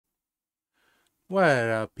What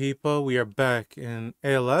up, people? We are back in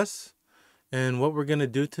ALS, and what we're going to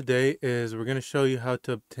do today is we're going to show you how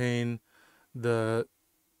to obtain the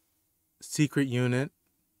secret unit,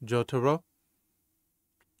 Jotaro.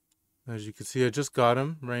 As you can see, I just got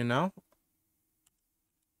him right now.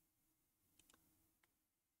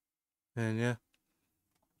 And yeah.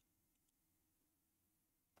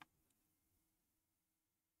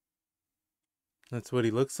 That's what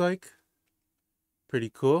he looks like. Pretty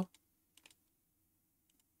cool.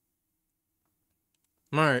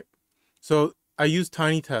 Alright, so I use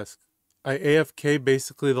Tiny Task. I AFK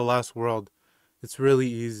basically the last world. It's really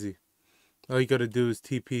easy. All you gotta do is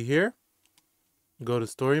TP here, go to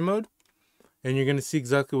story mode, and you're gonna see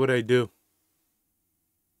exactly what I do.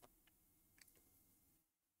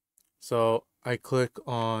 So I click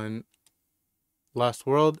on Last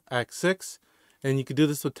World, Act 6, and you can do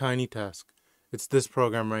this with Tiny Task. It's this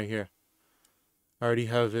program right here. I already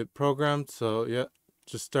have it programmed, so yeah,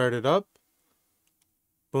 just start it up.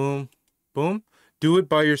 Boom, boom. Do it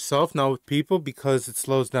by yourself, not with people, because it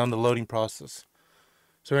slows down the loading process.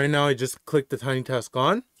 So right now I just click the Tiny Task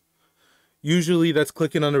on. Usually that's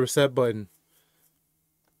clicking on the reset button.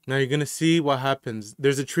 Now you're gonna see what happens.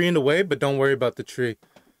 There's a tree in the way, but don't worry about the tree.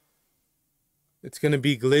 It's gonna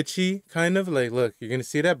be glitchy, kind of. Like, look, you're gonna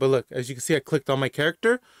see that, but look, as you can see, I clicked on my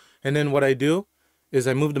character, and then what I do is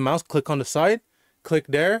I move the mouse, click on the side, click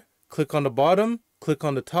there, click on the bottom, click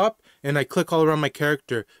on the top, and I click all around my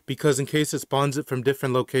character, because in case it spawns it from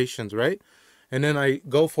different locations, right? And then I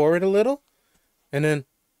go forward a little, and then,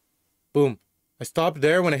 boom. I stop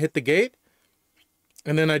there when I hit the gate,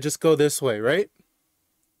 and then I just go this way, right?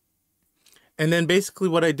 And then basically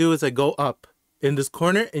what I do is I go up in this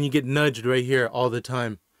corner, and you get nudged right here all the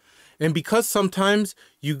time. And because sometimes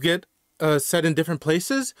you get set in different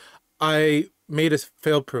places, I made it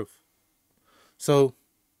fail-proof. So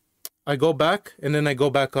I go back, and then I go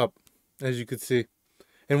back up, as you can see.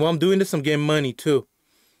 And while I'm doing this, I'm getting money too.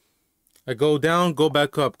 I go down, go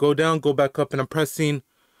back up, go down, go back up, and I'm pressing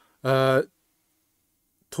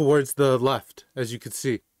towards the left, as you can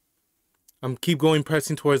see. I'm keep going,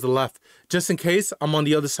 pressing towards the left, just in case I'm on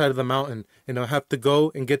the other side of the mountain and I have to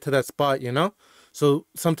go and get to that spot, you know? So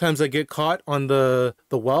sometimes I get caught on the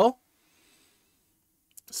well.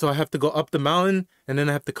 So I have to go up the mountain, and then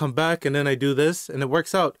I have to come back, and then I do this, and it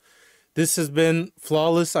works out. This has been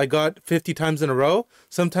flawless. I got 50 times in a row.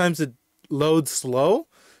 Sometimes it loads slow,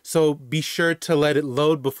 so be sure to let it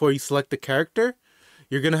load before you select the character.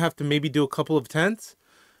 You're going to have to maybe do a couple of tents.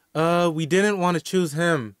 We didn't want to choose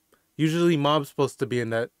him. Usually Mob's supposed to be in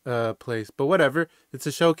that place, but whatever. It's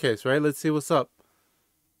a showcase, right? Let's see what's up.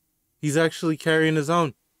 He's actually carrying his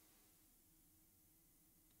own.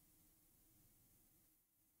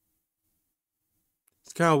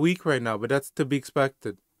 It's kind of weak right now, but that's to be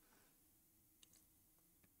expected.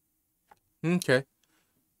 Okay.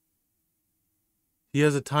 He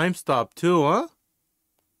has a time stop too, huh?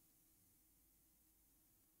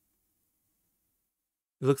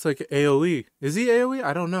 It looks like AoE. Is he AoE?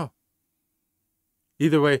 I don't know.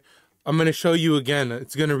 Either way, I'm going to show you again.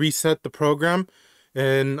 It's going to reset the program,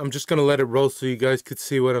 and I'm just going to let it roll so you guys could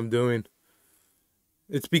see what I'm doing.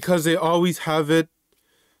 It's because they always have it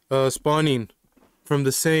spawning from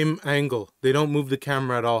the same angle. They don't move the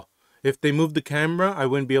camera at all. If they move the camera, I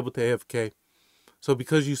wouldn't be able to AFK. So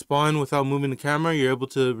because you spawn without moving the camera, you're able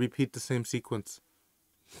to repeat the same sequence.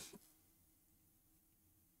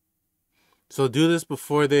 So do this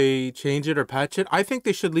before they change it or patch it. I think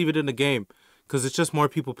they should leave it in the game, because it's just more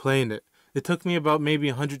people playing it. It took me about maybe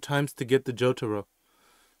 100 times to get the Jotaro.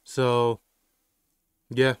 So,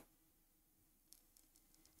 yeah.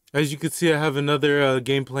 As you can see, I have another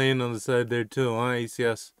game playing on the side there too, huh?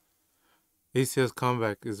 ACS. ACS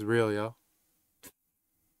comeback is real, y'all.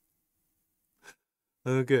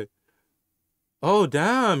 Okay. Oh,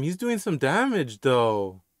 damn. He's doing some damage,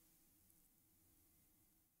 though.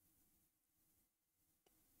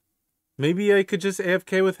 Maybe I could just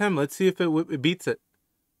AFK with him. Let's see if it beats it.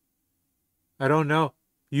 I don't know.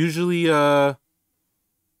 Usually,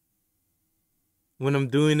 when I'm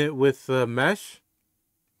doing it with Mesh,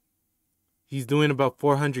 he's doing about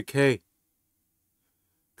 400k.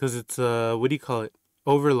 Because it's, what do you call it?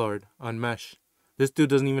 Overlord on Mesh. This dude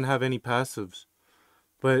doesn't even have any passives.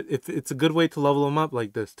 But if it's a good way to level him up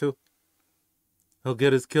like this, too. He'll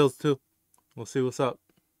get his kills, too. We'll see what's up.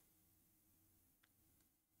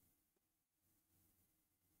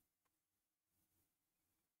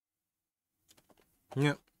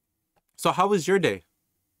 Yeah. So how was your day?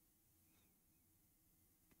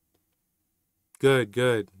 Good,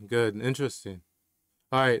 good, good. Interesting.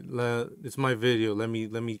 All right, it's my video. Let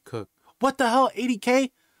me cook. What the hell?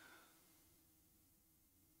 80k?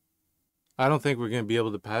 I don't think we're going to be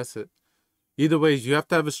able to pass it. Either ways, you have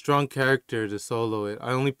to have a strong character to solo it.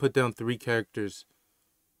 I only put down 3 characters.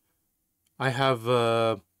 I have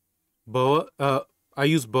Boa. I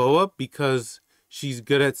use Boa because she's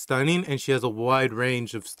good at stunning and she has a wide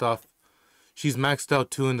range of stuff. She's maxed out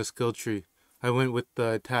too in the skill tree. I went with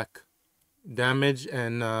the attack, damage,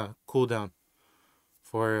 and cooldown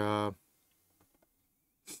for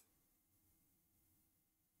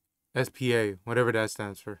SPA, whatever that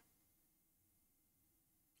stands for.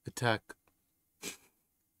 Attack.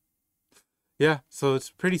 Yeah, so it's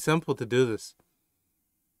pretty simple to do this.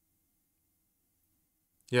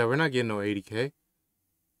 Yeah, we're not getting no 80k.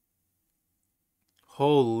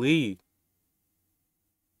 Holy.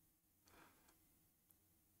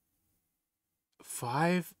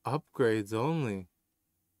 5 upgrades only.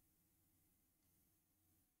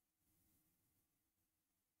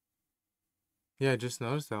 Yeah, I just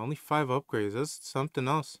noticed that. Only 5 upgrades. That's something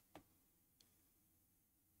else.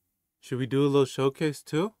 Should we do a little showcase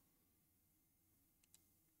too?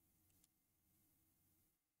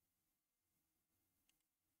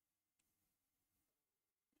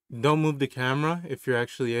 Don't move the camera if you're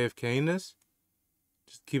actually AFKing this.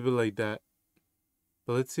 Just keep it like that.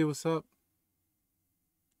 But let's see what's up.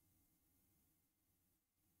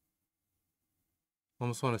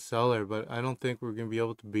 Almost want to sell her, but I don't think we're going to be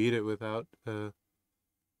able to beat it without her.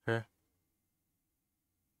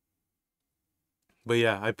 But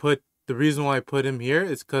yeah, the reason why I put him here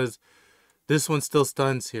is because this one still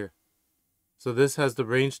stuns here. So this has the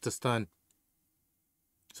range to stun.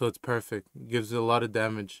 So it's perfect. It gives it a lot of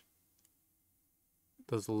damage.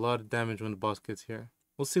 Does a lot of damage when the boss gets here.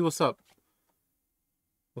 We'll see what's up.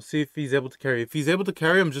 We'll see if he's able to carry. If he's able to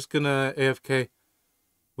carry, I'm just gonna AFK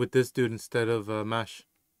with this dude instead of Mash.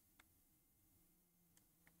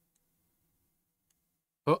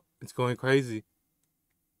 Oh, it's going crazy.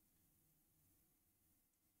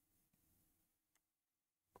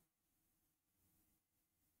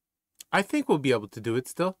 I think we'll be able to do it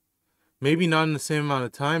still. Maybe not in the same amount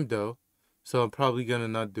of time though. So I'm probably gonna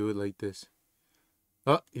not do it like this.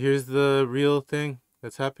 Oh, here's the real thing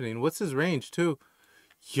that's happening. What's his range too?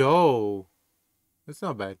 Yo. That's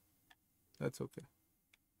not bad. That's okay.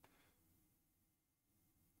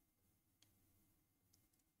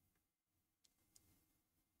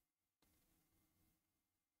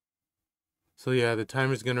 So yeah, the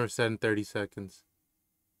timer's gonna reset in 30 seconds.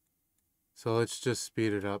 So let's just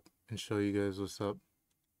speed it up and show you guys what's up.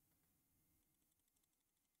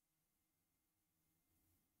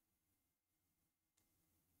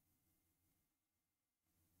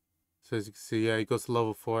 So as you can see, yeah, he goes to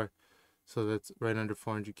level 4. So that's right under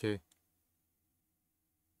 400k.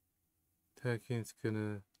 Attacking's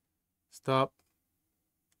gonna stop.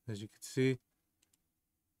 As you can see.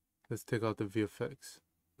 Let's take out the VFX.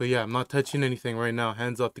 But yeah, I'm not touching anything right now.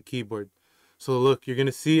 Hands off the keyboard. So look, you're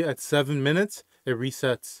gonna see at 7 minutes, it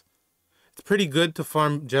resets. It's pretty good to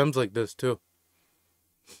farm gems like this too.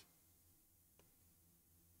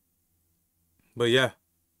 But yeah,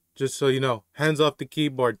 just so you know, hands off the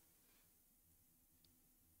keyboard.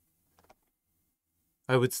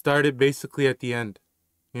 I would start it basically at the end,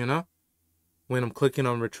 you know? When I'm clicking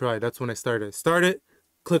on retry, that's when I start it. Start it,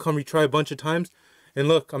 click on retry a bunch of times, and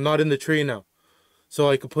look, I'm not in the tree now. So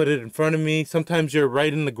I could put it in front of me. Sometimes you're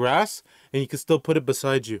right in the grass, and you can still put it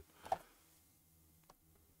beside you.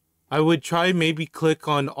 I would try maybe click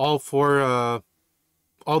on all 4,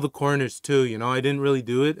 all the corners too, you know? I didn't really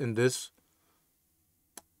do it in this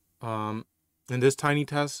tiny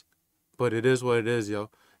task, but it is what it is, yo.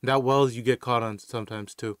 That wells you get caught on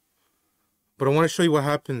sometimes too. But I want to show you what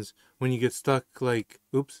happens when you get stuck, like,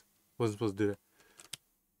 oops, wasn't supposed to do that.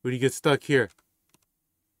 When you get stuck here.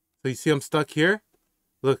 So you see I'm stuck here?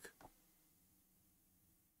 Look.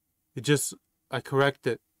 I correct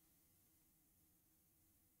it.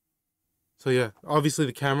 So yeah, obviously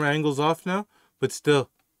the camera angle's off now, but still.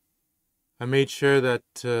 I made sure that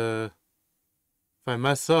if I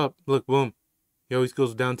mess up, look, boom. He always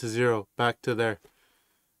goes down to 0, back to there.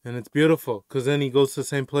 And it's beautiful, because then he goes to the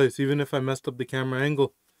same place. Even if I messed up the camera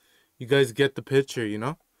angle, you guys get the picture, you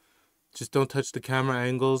know? Just don't touch the camera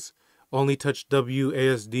angles. Only touch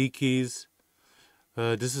WASD keys.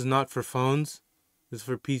 This is not for phones. This is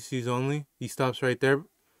for PCs only. He stops right there.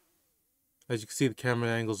 As you can see, the camera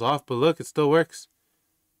angle's off, but look, it still works.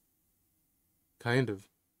 Kind of.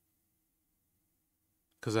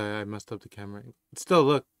 Because I messed up the camera angle. But still,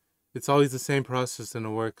 look, it's always the same process and it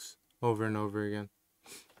works over and over again.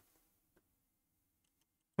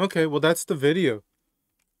 Okay, well, that's the video.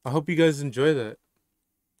 I hope you guys enjoy that.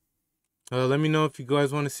 Let me know if you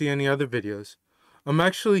guys want to see any other videos. I'm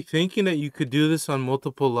actually thinking that you could do this on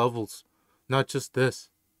multiple levels. not just this.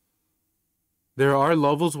 There are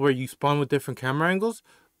levels where you spawn with different camera angles,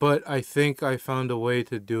 but I think I found a way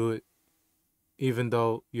to do it even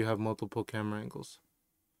though you have multiple camera angles.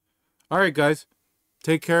 Alright guys,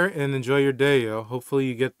 take care and enjoy your day, yo. Hopefully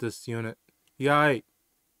you get this unit. Yai.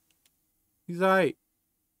 He's aight.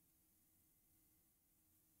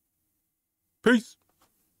 Peace.